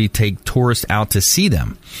reliably take tourists out to see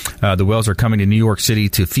them. The whales are coming to New York City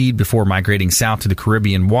to feed before migrating south to the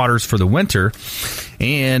Caribbean waters for the winter.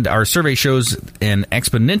 And our survey shows an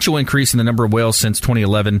exponential increase in the number of whales since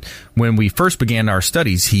 2011 when we first began our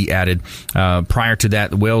studies, he added. Prior to that,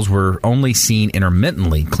 the whales were only seen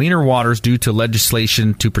intermittently. Cleaner waters, due to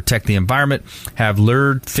legislation to protect the environment, have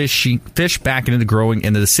lured fish back into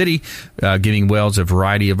the city, giving whales a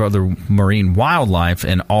variety of other marine wildlife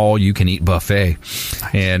and all-you-can-eat buffet.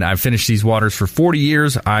 And I've finished these waters for 40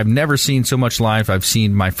 years. I've never seen so much life. I've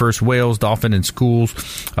seen my first whales, dolphin, and schools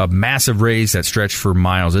of massive rays that stretch for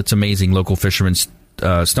miles. It's amazing, local fisherman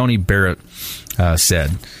Stoney Barrett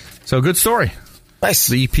said. So, good story. Nice.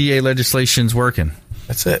 The EPA legislation's working.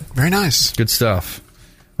 That's it. Very nice. Good stuff.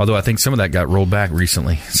 Although I think some of that got rolled back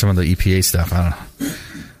recently. Some of the EPA stuff. I don't know.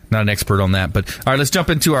 Not an expert on that. But, all right, let's jump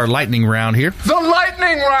into our lightning round here. The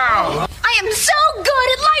lightning round. I am so good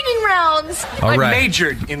at lightning rounds. All right. I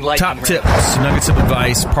majored in lightning Top round. tips, nuggets of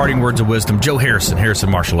advice, parting words of wisdom. Joe Harrison,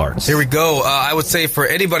 Harrison Martial Arts. Here we go. I would say for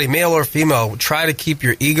anybody, male or female, try to keep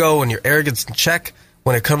your ego and your arrogance in check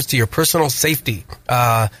when it comes to your personal safety.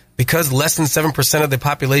 Because less than 7% of the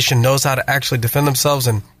population knows how to actually defend themselves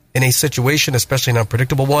in a situation, especially an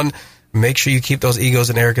unpredictable one, make sure you keep those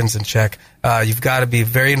egos and arrogance in check. You've got to be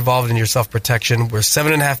very involved in your self-protection. We're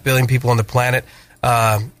 7.5 billion people on the planet.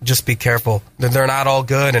 Just be careful. They're not all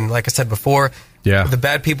good. And like I said before, the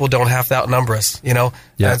bad people don't have to outnumber us, you know?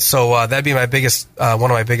 Yeah. And so that'd be my biggest, one of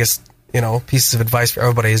my biggest, pieces of advice for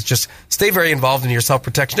everybody is just stay very involved in your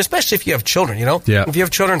self-protection, especially if you have children, Yeah. If you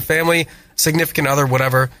have children, family, significant other,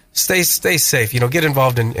 whatever, stay safe, get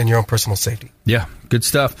involved in your own personal safety. Yeah, good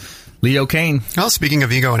stuff. Leo Kane. Well, speaking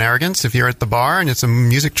of ego and arrogance, if you're at the bar and it's a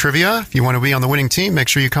music trivia, if you want to be on the winning team, make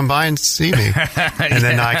sure you come by and see me. And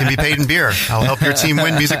then I can be paid in beer. I'll help your team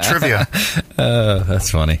win music trivia. That's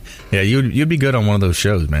funny. Yeah, you'd be good on one of those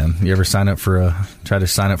shows, man. You ever try to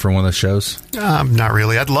sign up for one of those shows? Not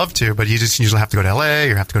really. I'd love to, but you just usually have to go to LA,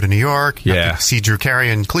 you have to go to New York, you have to see Drew Carey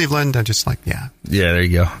in Cleveland. I'm just like, Yeah, there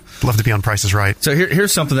you go. Love to be on Price is Right. So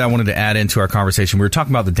here's something that I wanted to add into our conversation. We were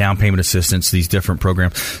talking about the down payment assistance, these different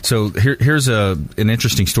programs. So here's an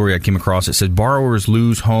interesting story I came across. It said borrowers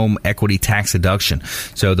lose home equity tax deduction.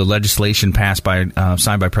 So the legislation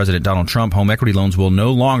signed by President Donald Trump, home equity loans will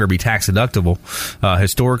no longer be tax deductible.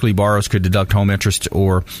 Historically, borrowers could deduct home interest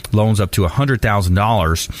or loans up to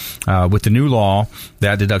 $100,000. With the new law,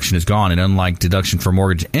 that deduction is gone. And unlike deduction for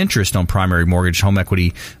mortgage interest on primary mortgage, home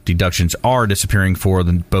equity deductions are disappearing for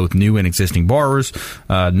both new and existing borrowers.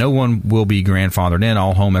 No one will be grandfathered in.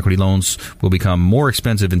 All home equity loans will become more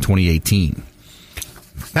expensive in 2018.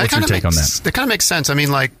 What's your take on that? That kind of makes sense. I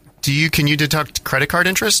mean, like, can you deduct credit card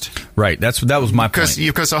interest? Right. That was my point.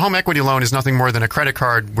 Because a home equity loan is nothing more than a credit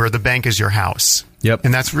card where the bank is your house. Yep.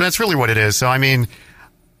 And that's really what it is. So, I mean,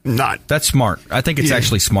 that's smart. I think it's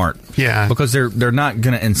actually smart. Yeah. Because they're not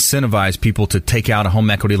going to incentivize people to take out a home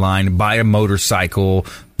equity line, buy a motorcycle,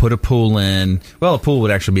 put a pool in. Well, a pool would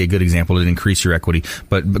actually be a good example to increase your equity.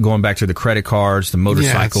 But going back to the credit cards, the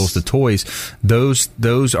motorcycles, the toys,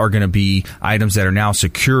 those are going to be items that are now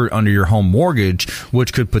secured under your home mortgage,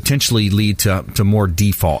 which could potentially lead to more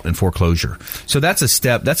default and foreclosure. So that's a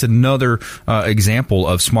step. That's another example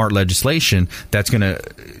of smart legislation that's going to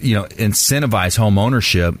incentivize home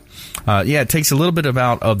ownership. It takes a little bit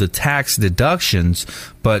out of the tax deductions,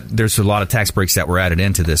 but there's a lot of tax breaks that were added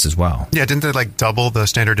into this as well. Yeah, didn't they double the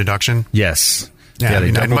standard deduction? Yes. Yeah,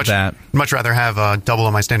 they doubled that. Much rather have double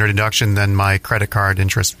of my standard deduction than my credit card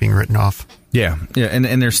interest being written off. Yeah,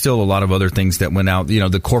 and there's still a lot of other things that went out.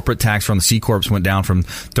 The corporate tax on the C Corps went down from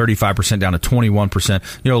 35% down to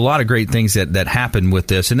 21%. A lot of great things that happened with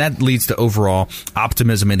this, and that leads to overall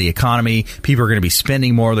optimism in the economy. People are going to be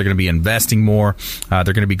spending more. They're going to be investing more. They're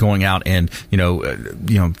going to be going out and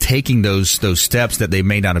taking those steps that they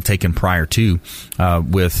may not have taken prior to,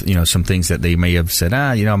 with some things that they may have said,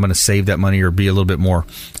 I'm going to save that money or be a little bit more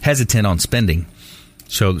hesitant on spending.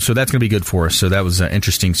 So that's going to be good for us. So that was an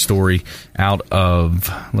interesting story out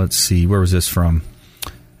of, let's see, where was this from?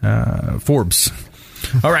 Forbes.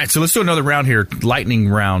 All right, so let's do another round here. Lightning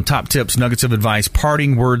round. Top tips, nuggets of advice,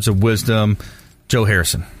 parting words of wisdom. Joe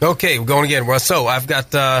Harrison. Okay, we're going again. Well, so I've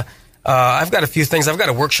got a few things. I've got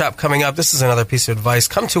a workshop coming up. This is another piece of advice.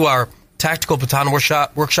 Come to our Tactical Baton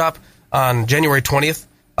workshop on January 20th.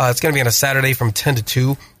 It's going to be on a Saturday from 10 to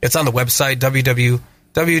 2. It's on the website,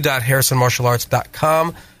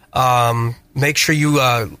 www.harrisonmartialarts.com. Make sure you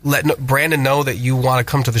let Brandon know that you want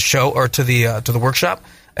to come to the show or to the workshop,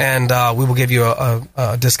 and we will give you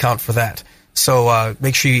a discount for that. So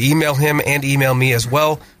make sure you email him and email me as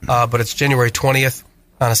well. But it's January 20th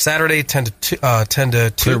on a Saturday, 10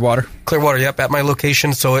 to 2. Clearwater, yep, at my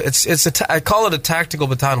location. So I call it a Tactical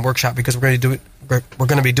Baton workshop because we're going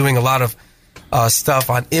to be doing a lot of stuff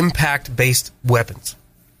on impact-based weapons.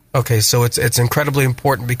 Okay, so it's incredibly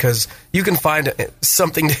important because you can find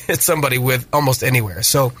something to hit somebody with almost anywhere.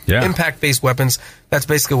 So impact-based weapons, that's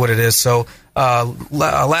basically what it is. So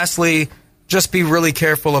lastly, just be really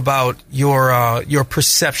careful about your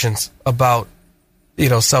perceptions about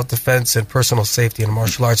self-defense and personal safety in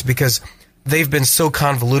martial arts, because they've been so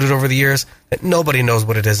convoluted over the years that nobody knows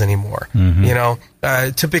what it is anymore. Mm-hmm.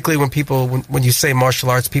 Typically when you say martial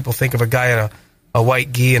arts, people think of a guy in a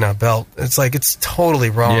white gi and a belt. It's like, it's totally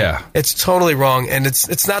wrong. Yeah. It's totally wrong. And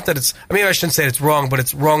it's not that I shouldn't say it's wrong, but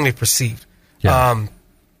it's wrongly perceived. Yeah.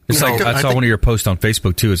 I saw one of your posts on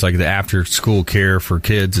Facebook too. It's like the after school care for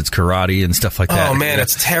kids. It's karate and stuff like that. Oh man,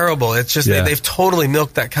 it's terrible. It's just, they've totally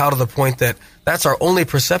milked that cow to the point that that's our only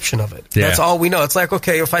perception of it. Yeah. That's all we know. It's like,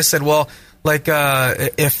 okay, if I said, well, like,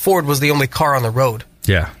 if Ford was the only car on the road.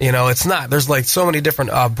 Yeah. It's not. There's like so many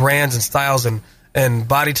different brands and styles and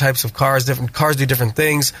body types of cars. Different cars do different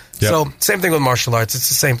things. Yep. So same thing with martial arts. It's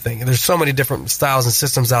the same thing. There's so many different styles and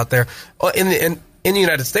systems out there. In the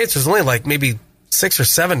United States, there's only like maybe 6 or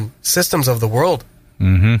 7 systems of the world.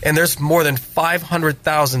 Mm-hmm. And there's more than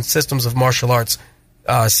 500,000 systems of martial arts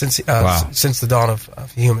since the dawn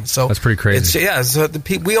of humans. So that's pretty crazy. So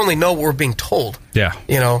we only know what we're being told. Yeah.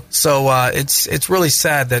 So it's really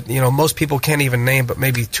sad that most people can't even name but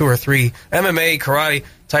maybe 2 or 3: MMA, karate,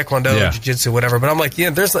 taekwondo, jiu-jitsu, whatever. But I'm like,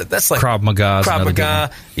 that's like Krav Maga. Krav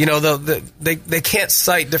Maga. They can't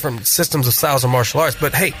cite different systems of styles of martial arts.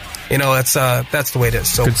 But hey, that's the way it is.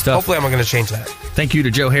 So hopefully I'm going to change that. Thank you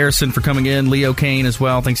to Joe Harrison for coming in, Leo Kane as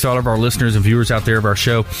well. Thanks to all of our listeners and viewers out there of our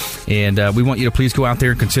show. And we want you to please go out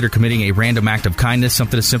there and consider committing a random act of kindness,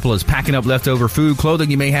 something as simple as packing up leftover food,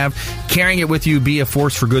 clothing you may have, carrying it with you, be a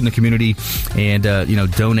force for good in the community, and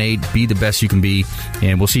donate, be the best you can be.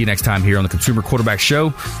 And we'll see you next time here on the Consumer Quarterback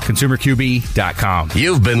Show, ConsumerQB.com.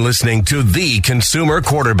 You've been listening to The Consumer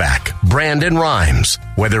Quarterback, Brandon Rhymes.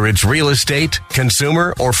 Whether it's real estate,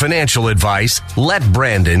 consumer, or financial advice, let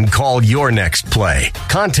Brandon call your next play.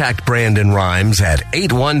 Contact Brandon Rhymes at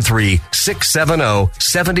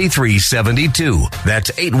 813-670-7372.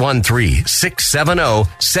 That's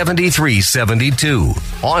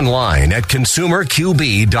 813-670-7372. Online at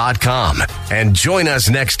ConsumerQB.com. And join us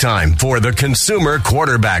next time for the Consumer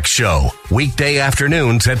Quarterback Show, weekday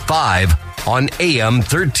afternoons at 5 on AM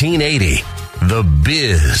 1380. The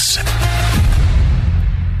Biz.